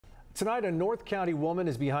Tonight, a North County woman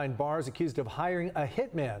is behind bars accused of hiring a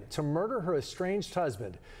hitman to murder her estranged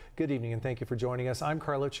husband. Good evening and thank you for joining us. I'm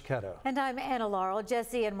Carlo Cicchetto. And I'm Anna Laurel.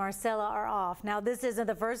 Jesse and Marcella are off. Now, this isn't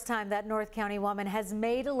the first time that North County woman has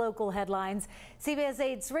made local headlines. CBS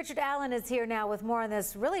 8's Richard Allen is here now with more on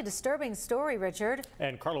this really disturbing story, Richard.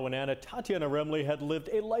 And Carlo and Anna, Tatyana Remley had lived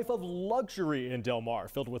a life of luxury in Del Mar,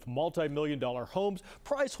 filled with multi-million-dollar homes,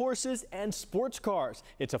 prize horses, and sports cars.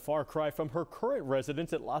 It's a far cry from her current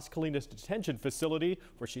residence at Vista Detention Facility,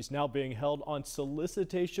 where she's now being held on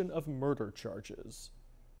solicitation of murder charges.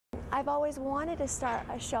 I've always wanted to start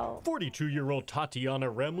a show. 42-year-old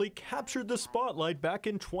Tatyana Remley captured the spotlight back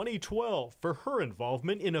in 2012 for her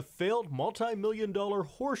involvement in a failed multi-million-dollar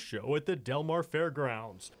horse show at the Del Mar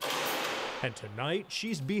Fairgrounds. And tonight,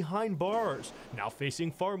 she's behind bars, now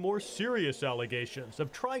facing far more serious allegations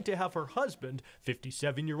of trying to have her husband,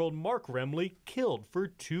 57-year-old Mark Remley, killed for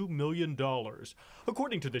 $2 million.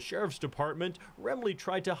 According to the Sheriff's Department, Remley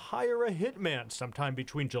tried to hire a hitman sometime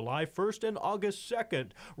between July 1st and August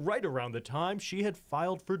 2nd, right around the time she had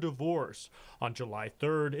filed for divorce. On July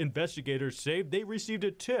 3rd, investigators say they received a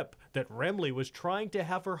tip that Remley was trying to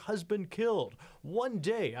have her husband killed, one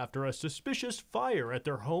day after a suspicious fire at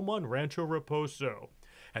their home on Rancho Reposo.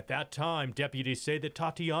 At that time, deputies say that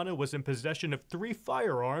Tatyana was in possession of 3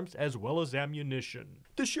 firearms as well as ammunition.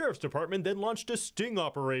 The Sheriff's Department then launched a sting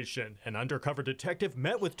operation. An undercover detective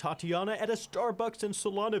met with Tatyana at a Starbucks in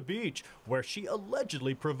Solana Beach, where she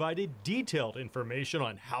allegedly provided detailed information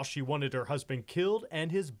on how she wanted her husband killed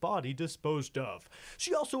and his body disposed of.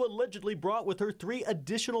 She also allegedly brought with her 3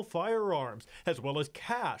 additional firearms, as well as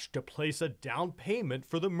cash to place a down payment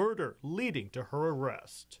for the murder, leading to her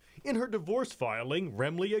arrest. In her divorce filing,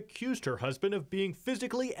 Remley accused her husband of being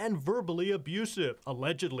physically and verbally abusive,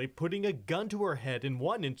 allegedly putting a gun to her head in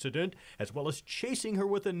one incident, as well as chasing her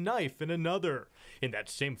with a knife in another. In that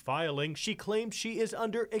same filing, she claimed she is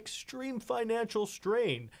under extreme financial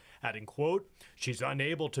strain, adding, quote, "She's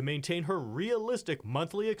unable to maintain her realistic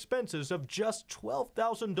monthly expenses of just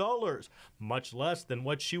 $12,000, much less than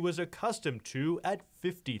what she was accustomed to at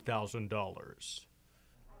 $50,000.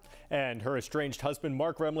 And her estranged husband,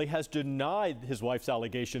 Mark Remley, has denied his wife's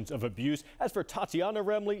allegations of abuse. As for Tatyana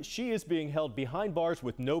Remley, she is being held behind bars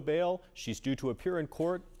with no bail. She's due to appear in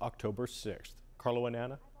court October 6th. Carlo and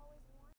Anna.